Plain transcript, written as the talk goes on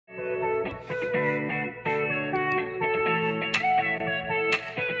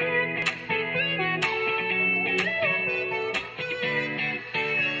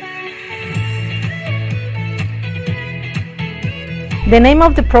The name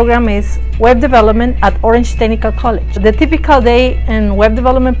of the program is Web Development at Orange Technical College. The typical day in web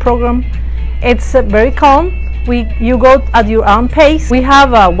development program, it's very calm. You go at your own pace. We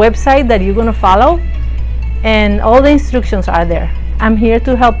have a website that you're going to follow, and all the instructions are there. I'm here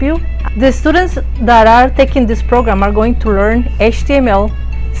to help you. The students that are taking this program are going to learn HTML,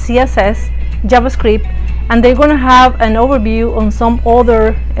 CSS, JavaScript, and they're going to have an overview on some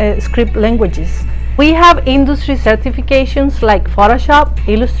other script languages. We have industry certifications like Photoshop,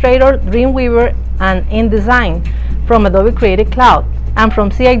 Illustrator, Dreamweaver, and InDesign from Adobe Creative Cloud. And from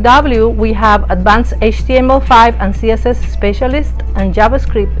CIW, we have Advanced HTML5 and CSS Specialist and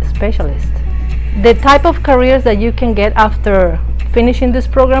JavaScript Specialist. The type of careers that you can get after finishing this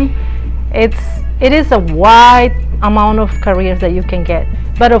program, it is a wide amount of careers that you can get.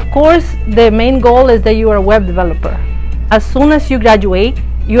 But of course, the main goal is that you are a web developer. As soon as you graduate,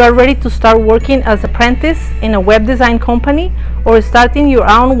 you are ready to start working as an apprentice in a web design company or starting your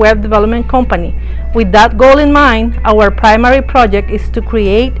own web development company. With that goal in mind, our primary project is to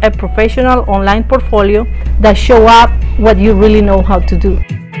create a professional online portfolio that shows up what you really know how to do.